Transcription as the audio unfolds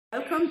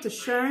Welcome to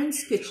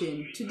Sharon's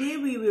Kitchen. Today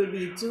we will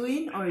be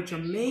doing our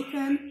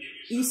Jamaican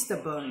Easter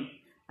bun,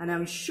 and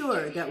I'm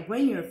sure that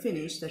when you're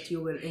finished that you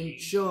will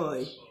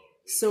enjoy.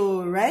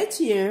 So right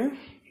here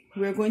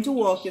we're going to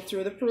walk you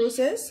through the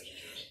process.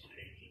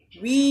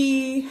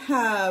 We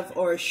have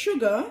our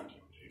sugar,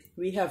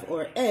 we have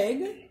our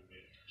egg,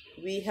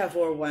 we have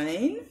our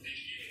wine,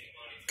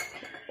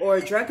 our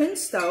dragon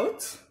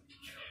stout,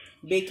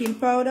 baking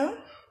powder,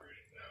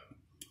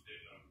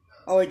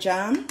 our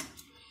jam,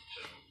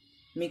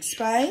 mixed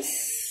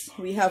spice,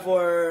 we have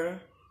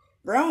our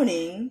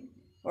browning,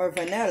 or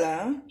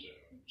vanilla,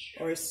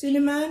 or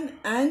cinnamon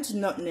and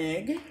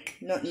nutmeg,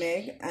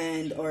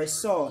 and our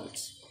salt.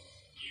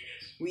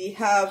 We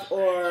have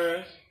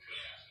our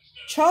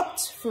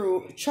chopped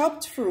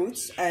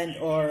fruits and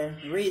our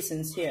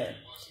raisins here.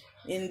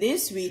 In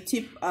this we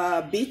tip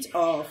a bit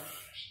of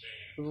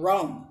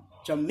rum,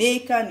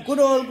 Jamaican, good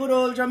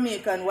old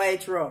Jamaican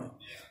white rum.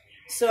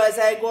 So as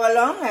I go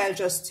along, I'll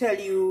just tell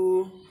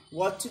you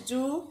what to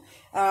do.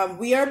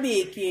 We are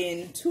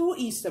baking 2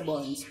 Easter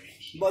buns,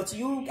 but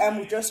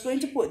I'm just going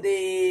to put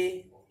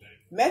the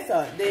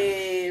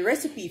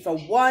recipe for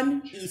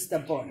 1 Easter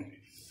bun.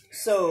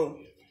 So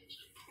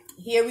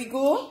here we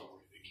go.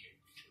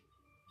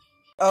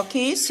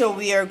 Okay, so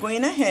we are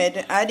going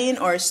ahead adding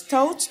our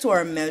stout to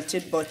our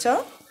melted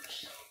butter,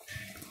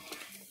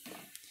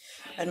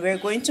 and we're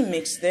going to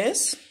mix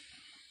this.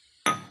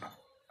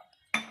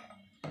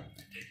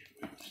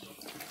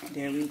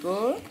 There we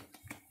go.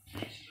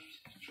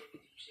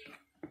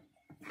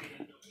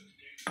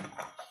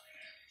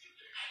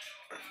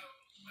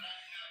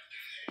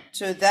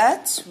 To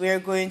that, we're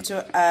going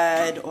to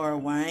add our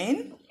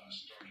wine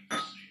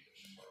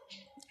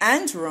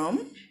and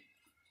rum.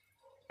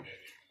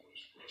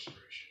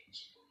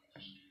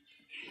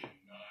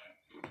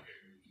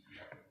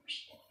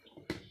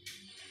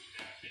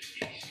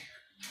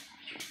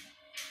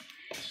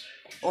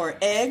 Our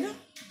egg.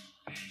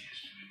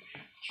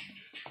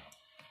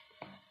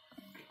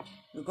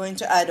 We're going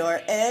to add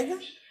our egg,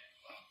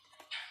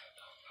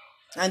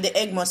 and the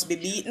egg must be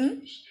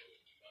beaten.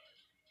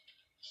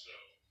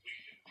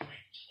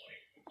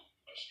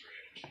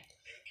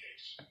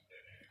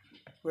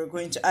 We're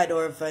going to add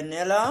our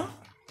vanilla,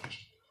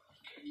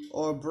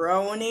 our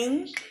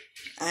browning,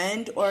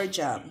 and our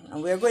jam,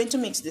 and we're going to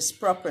mix this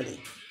properly.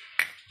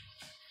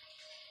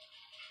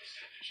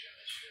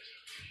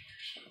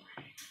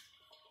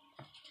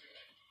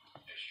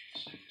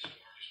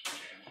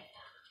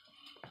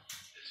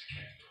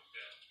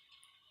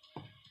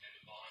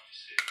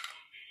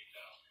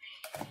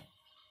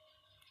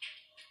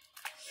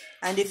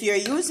 And if you're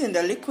using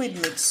the liquid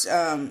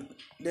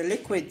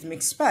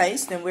mixed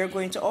spice, then we're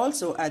going to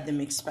also add the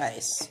mixed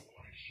spice.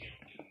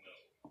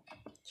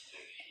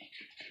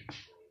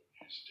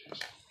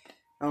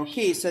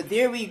 Okay, so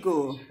there we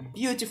go.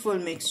 Beautiful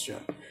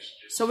mixture.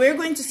 So we're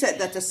going to set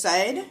that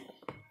aside.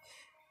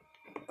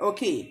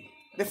 Okay,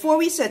 before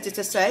we set it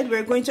aside,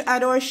 we're going to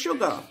add our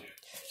sugar.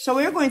 So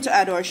we're going to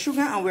add our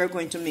sugar and we're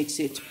going to mix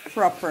it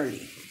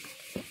properly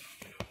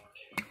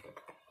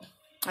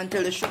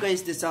until the sugar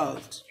is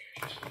dissolved.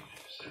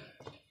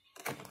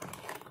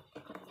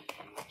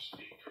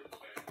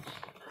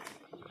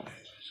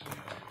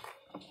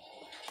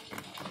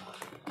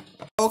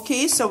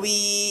 Okay, so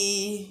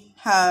we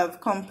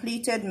have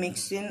completed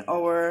mixing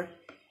our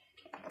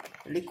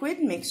liquid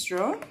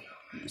mixture.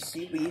 You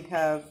see, we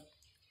have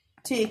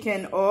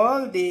taken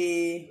all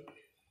the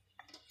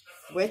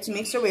wet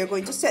mixture. We're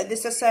going to set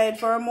this aside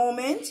for a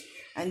moment,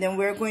 and then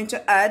we're going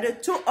to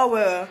add to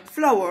our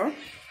flour.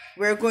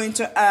 We're going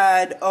to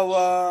add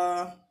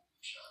all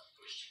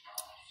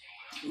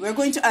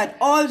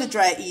the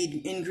dry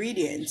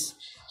ingredients.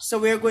 So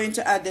we're going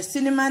to add the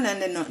cinnamon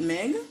and the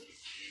nutmeg.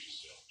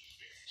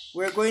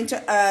 We're going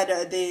to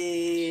add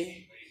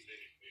the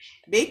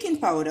baking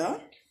powder.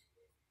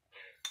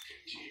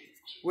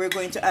 We're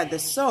going to add the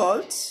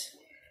salt.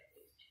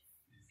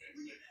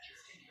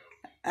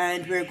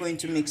 And we're going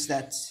to mix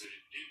that.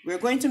 We're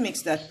going to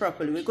mix that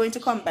properly. We're going to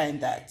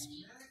combine that.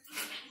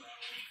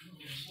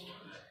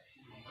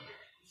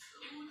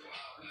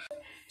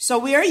 So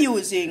we are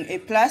using a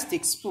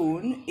plastic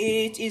spoon.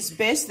 It is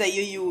best that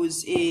you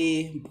use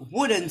a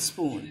wooden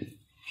spoon.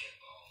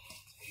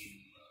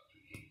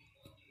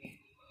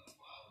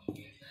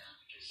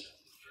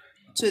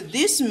 To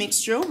this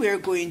mixture, we're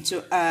going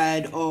to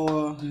add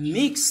our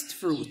mixed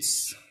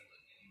fruits.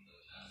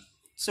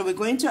 So we're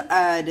going to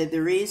add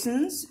the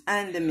raisins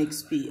and the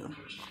mixed peel.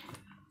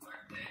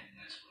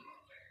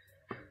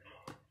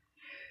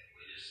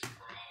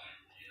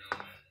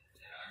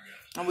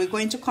 And we're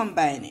going to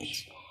combine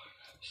it.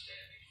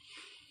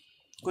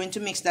 Going to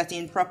mix that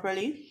in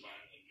properly.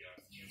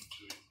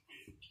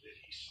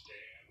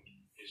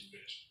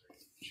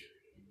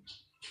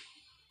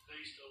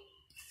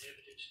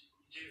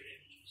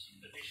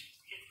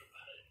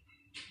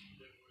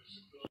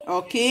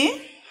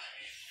 Okay,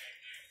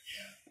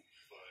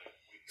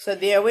 so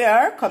there we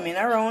are, coming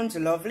around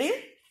lovely.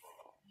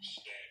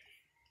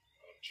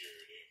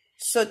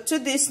 So to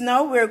this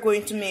now we're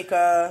going to make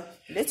a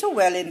little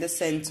well in the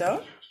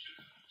center.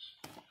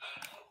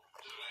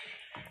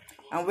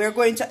 And we're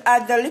going to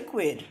add the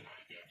liquid.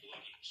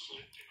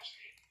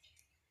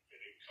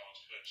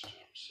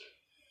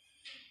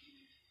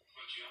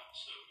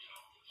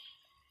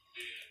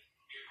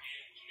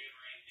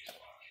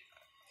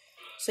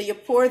 So you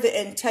pour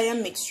the entire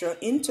mixture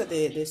into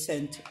the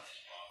center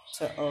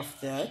of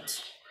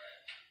that.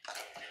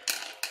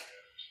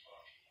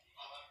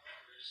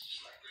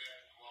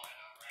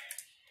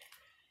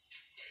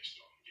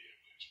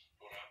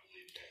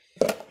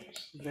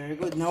 Very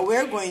good. Now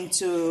we're going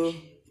to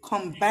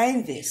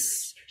combine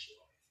this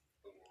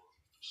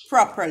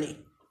properly.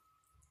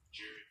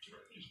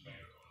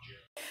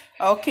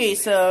 Okay,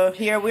 so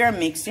here we are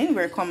mixing.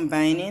 We're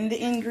combining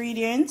the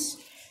ingredients.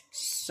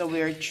 So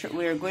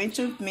we're going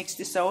to mix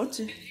this out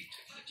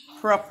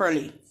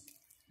properly.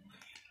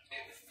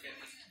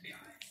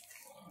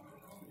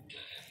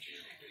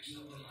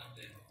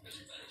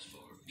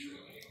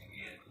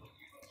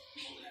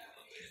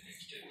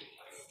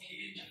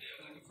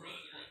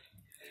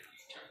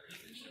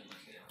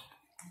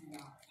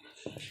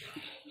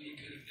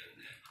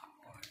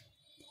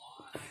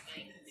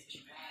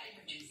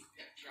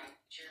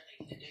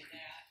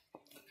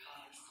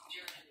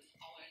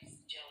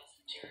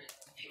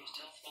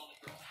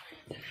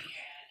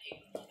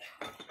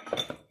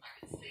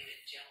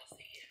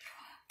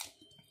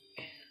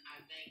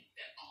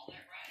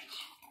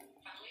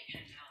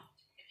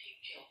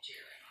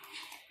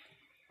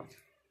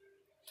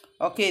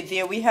 Okay,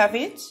 there we have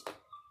it.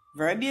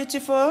 Very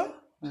beautiful,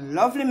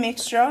 lovely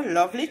mixture,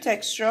 lovely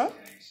texture.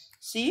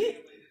 See,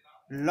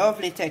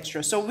 lovely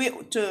texture. So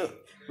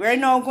we're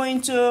now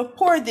going to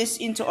pour this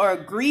into our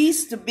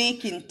greased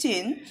baking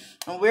tin,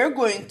 and we're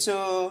going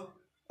to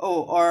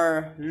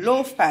our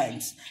loaf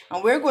pans,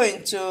 and we're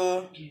going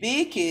to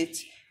bake it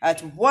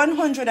at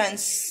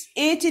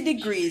 180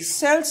 degrees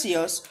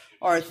Celsius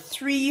or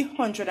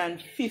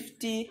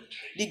 350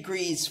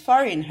 degrees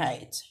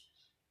Fahrenheit.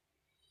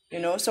 You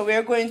know, so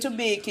we're going to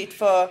bake it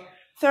for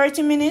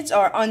 30 minutes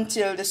or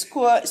until the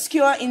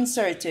skewer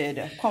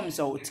inserted comes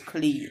out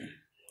clean.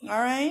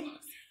 All right.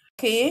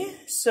 Okay,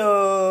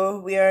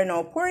 so we are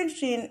now pouring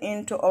it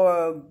into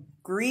our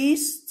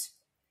greased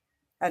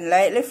and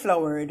lightly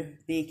floured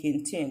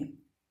baking tin.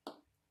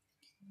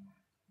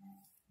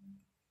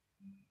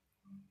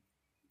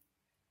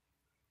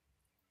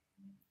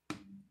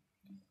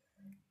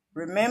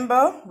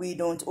 Remember, we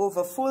don't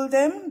overfill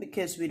them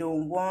because we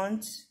don't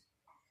want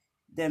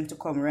them to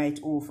come right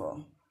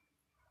over.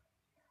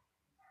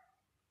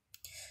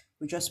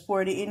 We just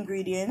pour the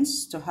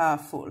ingredients to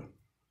half full.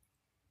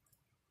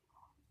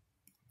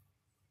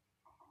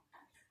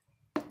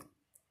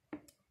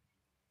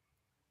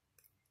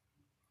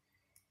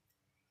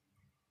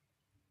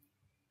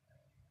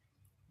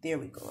 There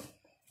we go.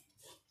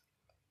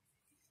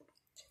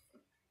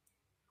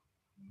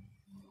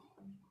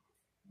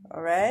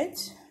 All right.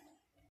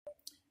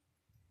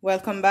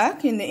 Welcome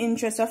back. In the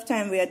interest of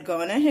time, we had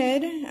gone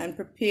ahead and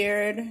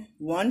prepared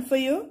one for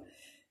you.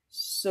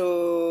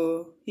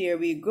 So here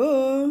we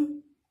go.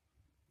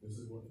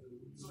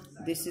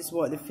 This is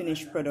what the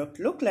finished product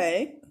look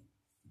like.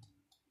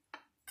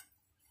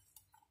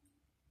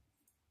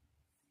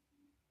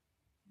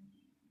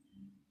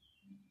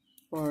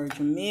 For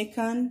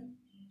Jamaican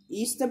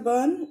Easter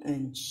bun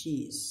and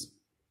cheese.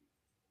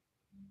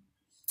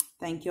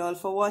 Thank you all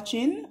for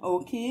watching.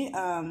 Okay,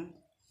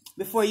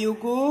 before you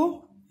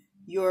go,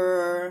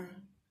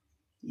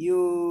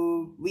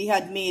 we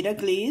had made a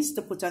glaze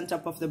to put on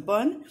top of the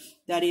bun.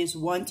 That is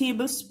 1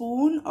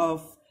 tablespoon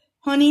of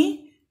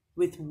honey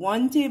with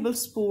 1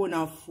 tablespoon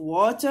of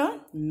water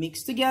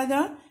mixed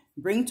together,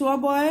 bring to a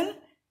boil,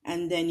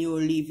 and then you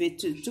leave it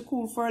to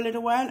cool for a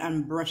little while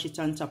and brush it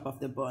on top of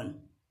the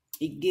bun.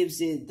 It gives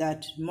it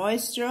that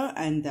moisture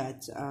and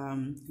that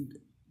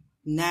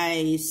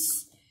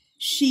nice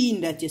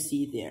sheen that you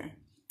see there.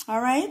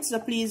 All right, so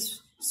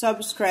please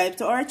subscribe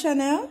to our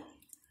channel,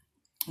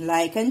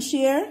 like and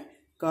share.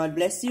 God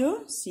bless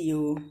you. See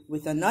you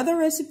with another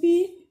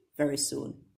recipe very soon.